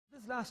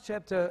last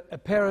chapter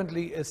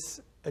apparently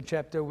is a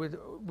chapter where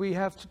we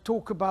have to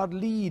talk about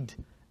lead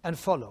and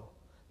follow,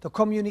 the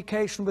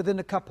communication within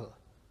a couple,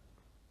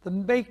 the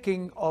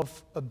making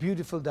of a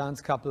beautiful dance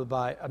couple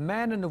by a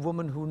man and a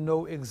woman who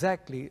know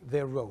exactly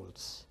their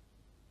roles.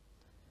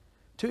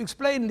 To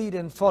explain lead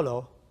and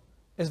follow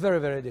is very,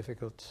 very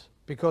difficult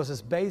because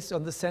it's based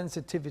on the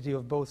sensitivity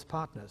of both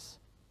partners.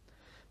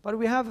 But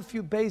we have a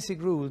few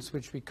basic rules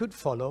which we could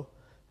follow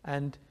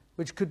and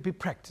which could be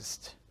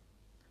practiced.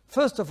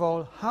 First of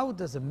all, how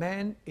does a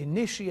man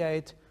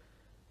initiate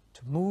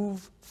to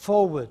move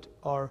forward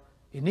or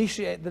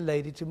initiate the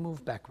lady to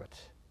move backward?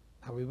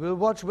 Now we will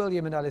watch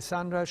William and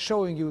Alessandra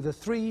showing you the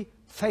 3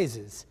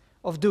 phases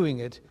of doing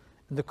it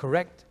in the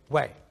correct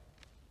way.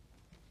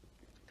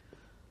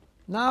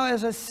 Now,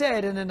 as I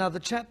said in another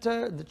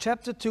chapter, in the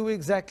chapter 2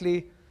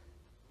 exactly,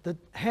 the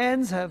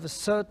hands have a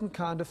certain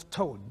kind of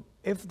tone.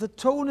 If the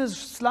tone is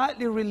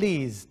slightly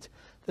released,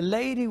 the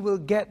lady will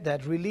get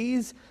that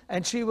release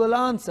and she will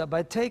answer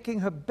by taking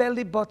her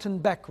belly button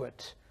backward.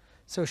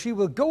 So she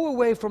will go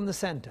away from the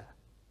center.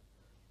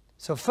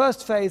 So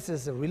first phase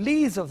is the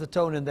release of the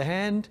tone in the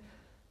hand,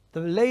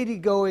 the lady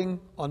going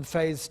on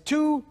phase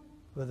 2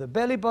 with the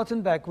belly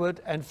button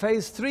backward, and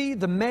phase 3,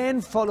 the man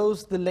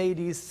follows the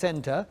lady's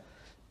center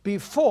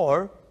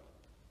before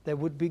there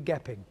would be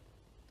gapping.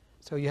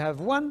 So you have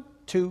 1,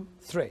 2,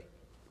 3.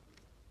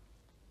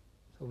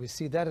 So we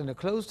see that in a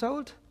closed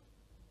hold.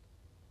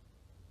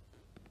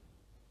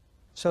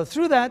 So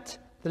through that,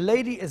 the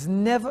lady is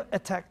never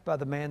attacked by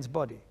the man's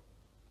body.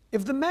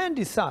 If the man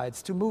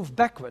decides to move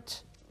backward,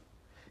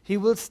 he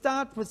will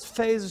start with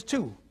phase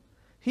 2.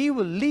 He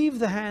will leave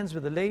the hands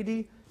with the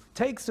lady,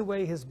 takes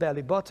away his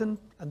belly button,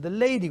 and the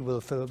lady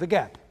will fill the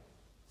gap.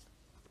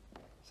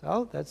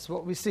 So that's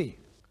what we see.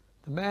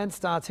 The man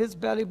starts his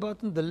belly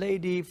button, the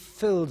lady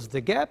fills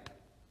the gap,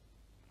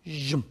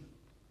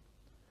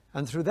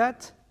 and through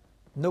that,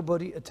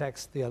 nobody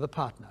attacks the other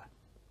partner.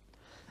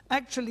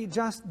 Actually,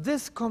 just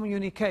this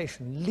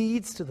communication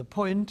leads to the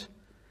point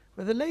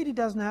where the lady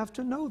doesn't have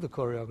to know the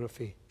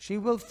choreography. She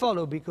will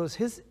follow because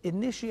his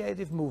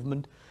initiative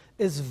movement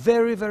is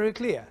very, very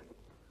clear.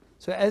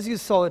 So as you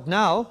saw it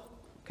now,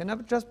 can I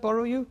just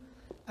borrow you?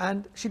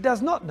 And she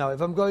does not know if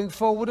I'm going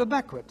forward or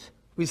backward.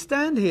 We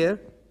stand here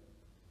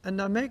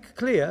and I make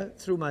clear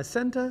through my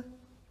center,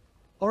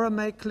 or I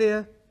make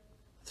clear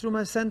through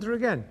my center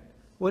again.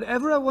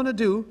 Whatever I want to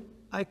do,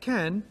 I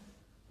can,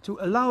 to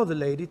allow the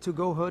lady to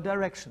go her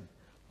direction.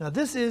 Now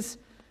this is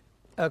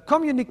a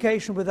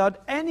communication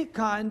without any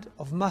kind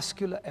of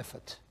muscular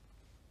effort.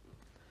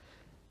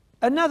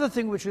 Another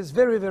thing which is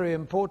very, very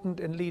important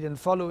in lead and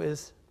follow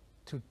is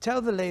to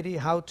tell the lady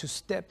how to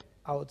step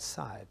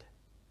outside.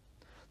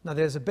 Now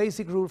there's a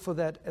basic rule for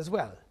that as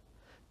well.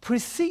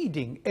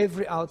 Preceding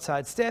every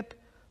outside step,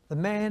 the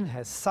man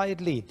has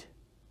side lead.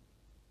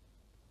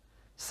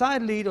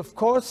 Side lead, of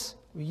course,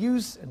 we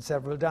use in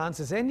several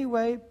dances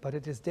anyway, but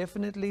it is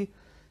definitely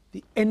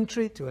the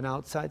entry to an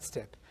outside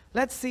step.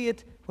 Let's see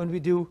it when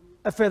we do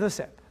a feather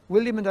step.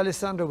 William and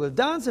Alessandra will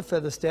dance a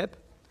feather step.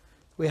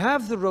 We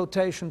have the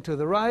rotation to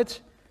the right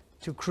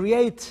to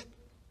create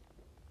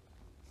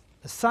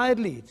a side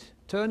lead.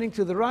 Turning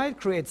to the right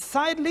creates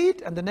side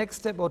lead, and the next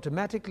step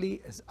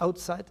automatically is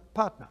outside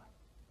partner.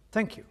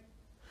 Thank you.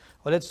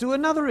 Well, let's do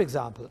another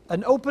example.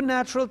 An open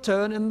natural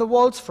turn in the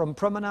waltz from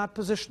promenade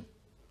position.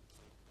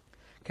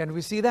 Can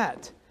we see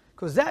that?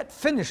 Because that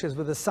finishes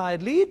with a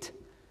side lead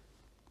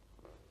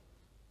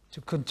to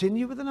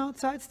continue with an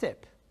outside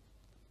step.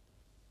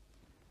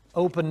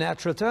 Open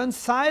natural turn,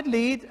 side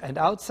lead, and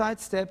outside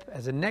step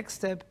as a next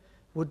step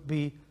would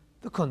be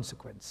the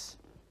consequence.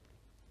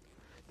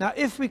 Now,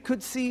 if we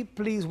could see,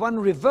 please, one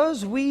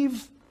reverse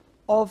weave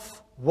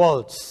of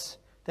waltz,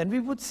 then we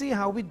would see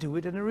how we do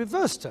it in a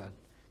reverse turn.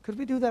 Could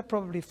we do that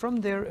probably from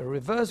there, a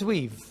reverse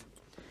weave?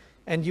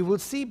 And you will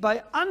see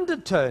by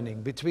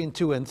underturning between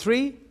 2 and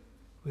 3,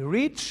 we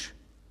reach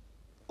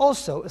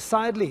also a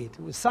side lead.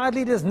 The side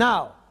lead is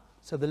now,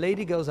 so the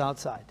lady goes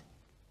outside.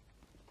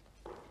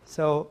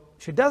 So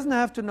she doesn't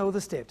have to know the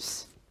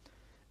steps.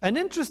 An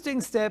interesting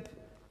step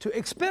to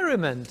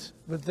experiment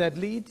with that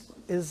lead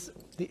is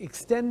the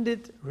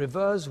extended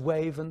reverse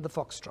wave in the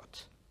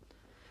foxtrot.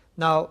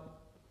 Now,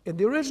 in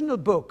the original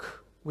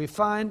book, we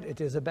find it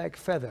is a back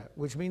feather,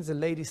 which means the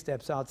lady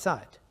steps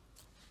outside.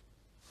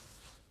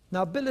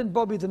 Now, Bill and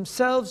Bobby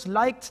themselves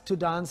liked to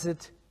dance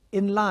it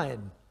in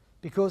line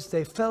because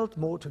they felt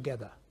more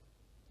together.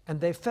 And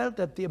they felt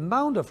that the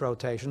amount of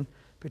rotation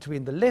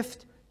between the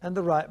left and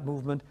the right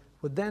movement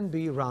would then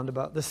be round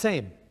about the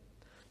same.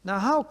 Now,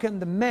 how can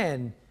the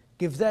man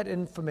give that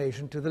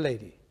information to the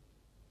lady?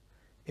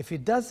 If he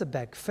does a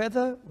back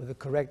feather with a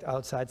correct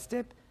outside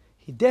step,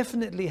 he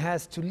definitely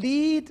has to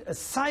lead a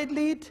side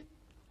lead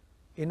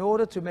in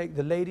order to make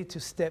the lady to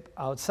step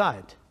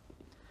outside.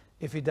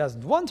 If he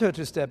doesn't want her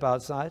to step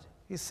outside,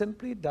 he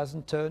simply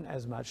doesn't turn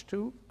as much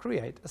to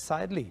create a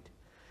side lead.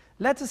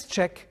 Let us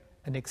check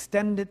an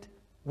extended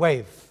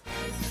wave.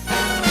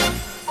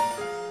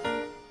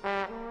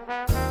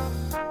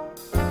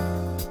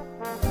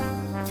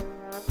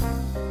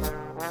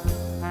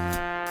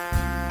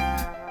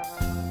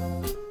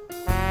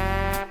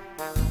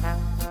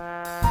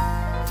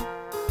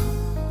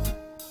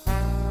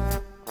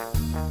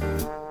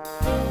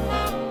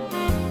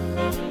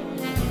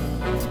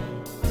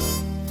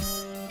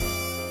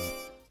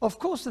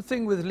 course, the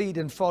thing with lead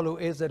and follow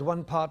is that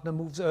one partner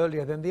moves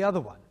earlier than the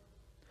other one.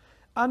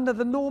 Under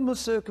the normal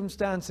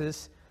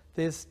circumstances,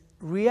 this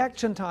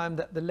reaction time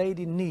that the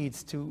lady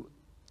needs to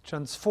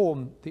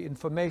transform the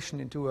information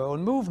into her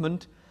own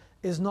movement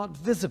is not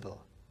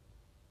visible.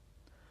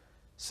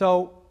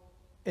 So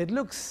it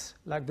looks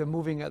like they're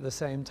moving at the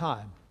same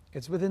time.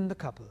 It's within the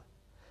couple.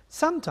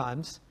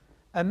 Sometimes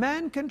a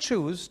man can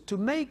choose to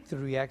make the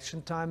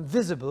reaction time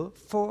visible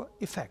for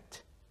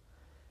effect.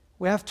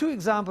 We have two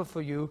examples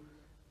for you.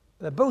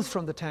 They're both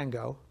from the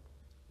tango.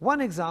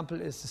 One example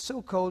is the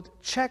so-called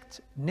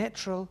checked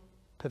natural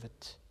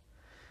pivot.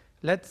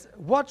 Let's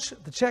watch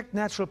the checked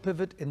natural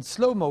pivot in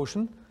slow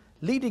motion,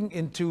 leading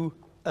into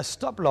a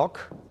stop lock.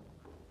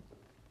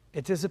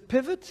 It is a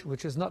pivot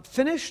which is not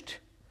finished,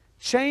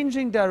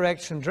 changing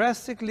direction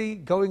drastically,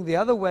 going the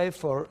other way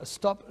for a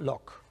stop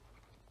lock.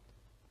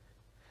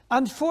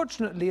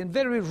 Unfortunately, and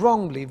very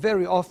wrongly,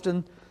 very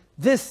often,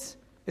 this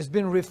has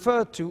been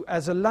referred to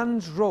as a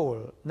lunge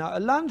roll. Now, a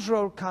lunge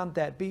roll can't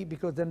that be,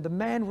 because then the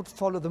man would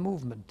follow the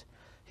movement.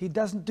 He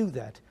doesn't do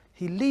that.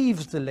 He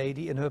leaves the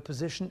lady in her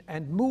position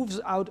and moves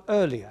out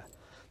earlier.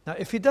 Now,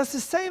 if he does the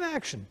same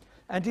action,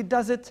 and he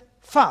does it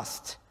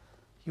fast,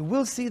 you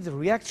will see the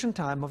reaction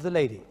time of the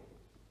lady.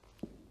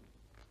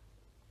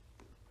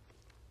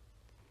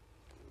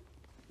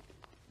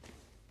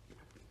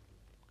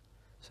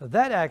 So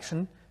that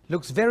action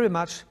looks very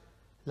much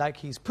like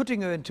he's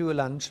putting her into a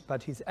lunge,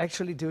 but he's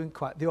actually doing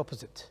quite the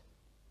opposite.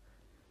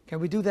 Can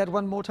we do that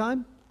one more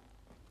time?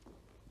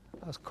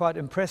 That was quite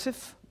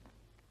impressive.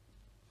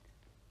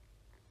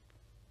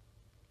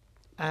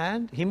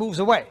 And he moves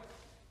away.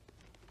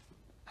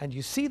 And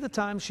you see the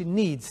time she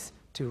needs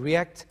to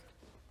react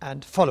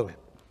and follow him.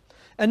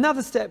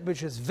 Another step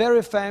which is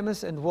very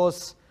famous and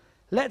was,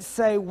 let's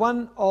say,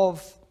 one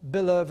of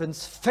Bill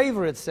Irwin's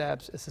favorite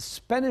steps is the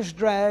Spanish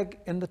drag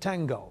in the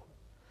tango.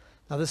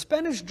 Now, the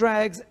Spanish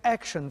drag's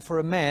action for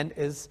a man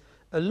is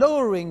a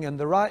lowering in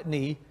the right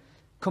knee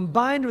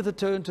combined with a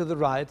turn to the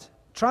right,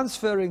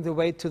 transferring the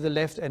weight to the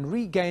left and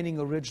regaining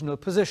original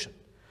position.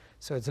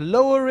 So it's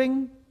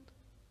lowering,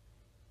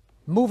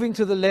 moving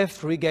to the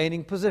left,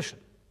 regaining position.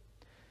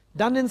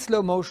 Done in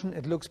slow motion,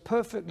 it looks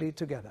perfectly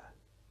together.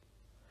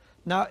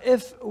 Now,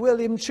 if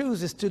William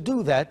chooses to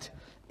do that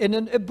in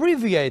an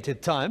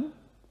abbreviated time,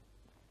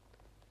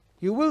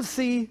 you will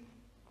see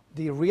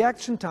the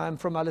reaction time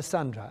from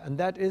Alessandra, and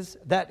that is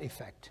that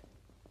effect.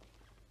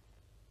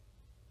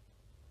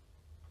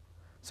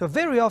 So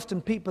very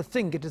often people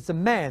think it is the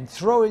man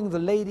throwing the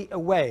lady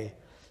away,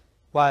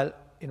 while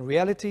in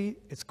reality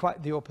it's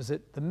quite the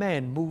opposite. The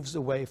man moves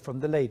away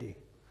from the lady.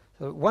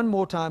 So one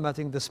more time, I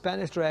think the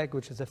Spanish drag,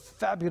 which is a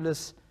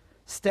fabulous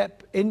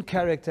step in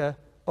character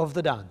of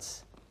the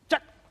dance.